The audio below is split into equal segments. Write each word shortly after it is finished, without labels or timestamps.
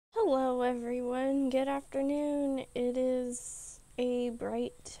Hello everyone, good afternoon. It is a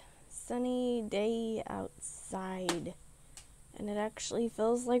bright, sunny day outside, and it actually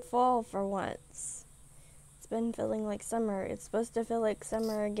feels like fall for once. It's been feeling like summer. It's supposed to feel like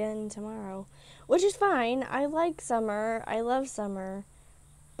summer again tomorrow, which is fine. I like summer. I love summer,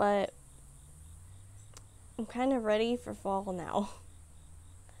 but I'm kind of ready for fall now.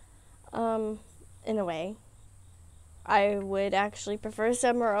 In a way. I would actually prefer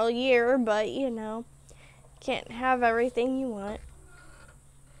summer all year, but can't have everything you want.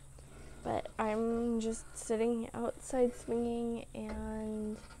 But I'm just sitting outside swinging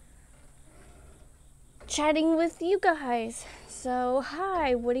and chatting with you guys. So,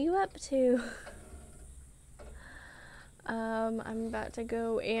 hi, what are you up to? I'm about to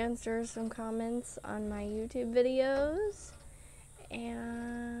go answer some comments on my YouTube videos.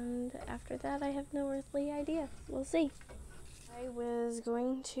 And after that, I have no earthly idea. We'll see. I was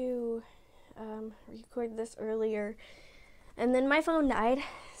going to record this earlier, and then my phone died,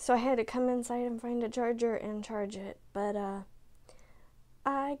 so I had to come inside and find a charger and charge it. But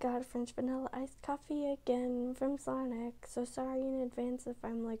I got French vanilla iced coffee again from Sonic, so sorry in advance if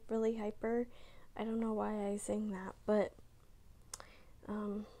I'm like really hyper. I don't know why I sing that, but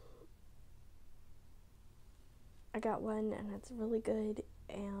I got one and it's really good.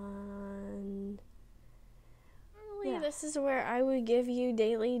 And normally this is where I would give you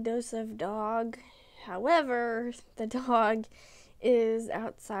daily dose of dog. However, the dog is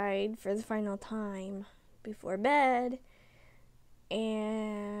outside for the final time before bed, and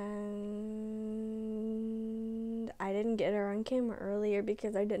I didn't get her on camera earlier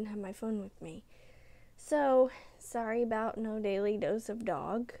because I didn't have my phone with me. So, sorry about no daily dose of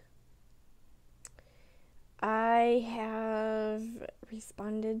dog. I have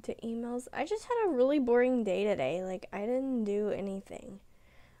responded to emails. I just had a really boring day today. Like, I didn't do anything.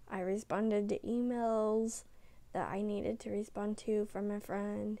 I responded to emails that I needed to respond to from a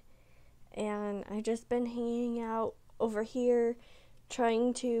friend, and I've just been hanging out over here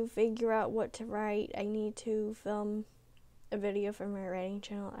trying to figure out what to write. I need to film a video for my writing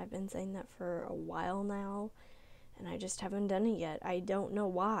channel. I've been saying that for a while now, and I just haven't done it yet. I don't know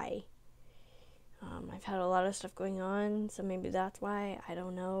why. I've had a lot of stuff going on, so maybe that's why. I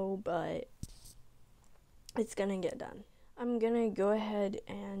don't know, but it's gonna get done. I'm gonna go ahead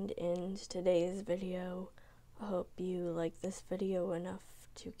and end today's video. I hope you like this video enough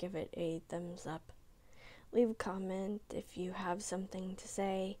to give it a thumbs up. Leave a comment if you have something to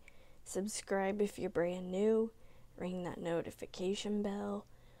say. Subscribe if you're brand new. Ring that notification bell.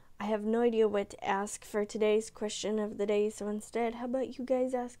 I have no idea what to ask for today's question of the day, so instead, how about you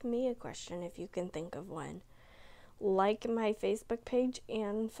guys ask me a question if you can think of one. Like my Facebook page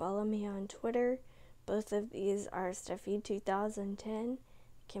and follow me on Twitter. Both of these are Steffi2010.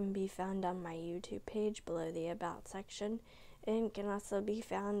 Can be found on my YouTube page below the About section, and can also be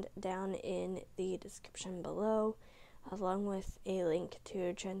found down in the description below, along with a link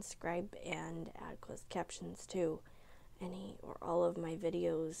to transcribe and add closed captions to any or all of my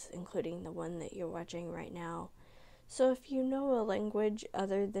videos, including the one that you're watching right now. So if you know a language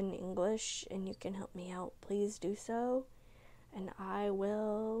other than English and you can help me out, please do so, and I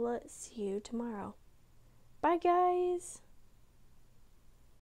will see you tomorrow. Bye, guys!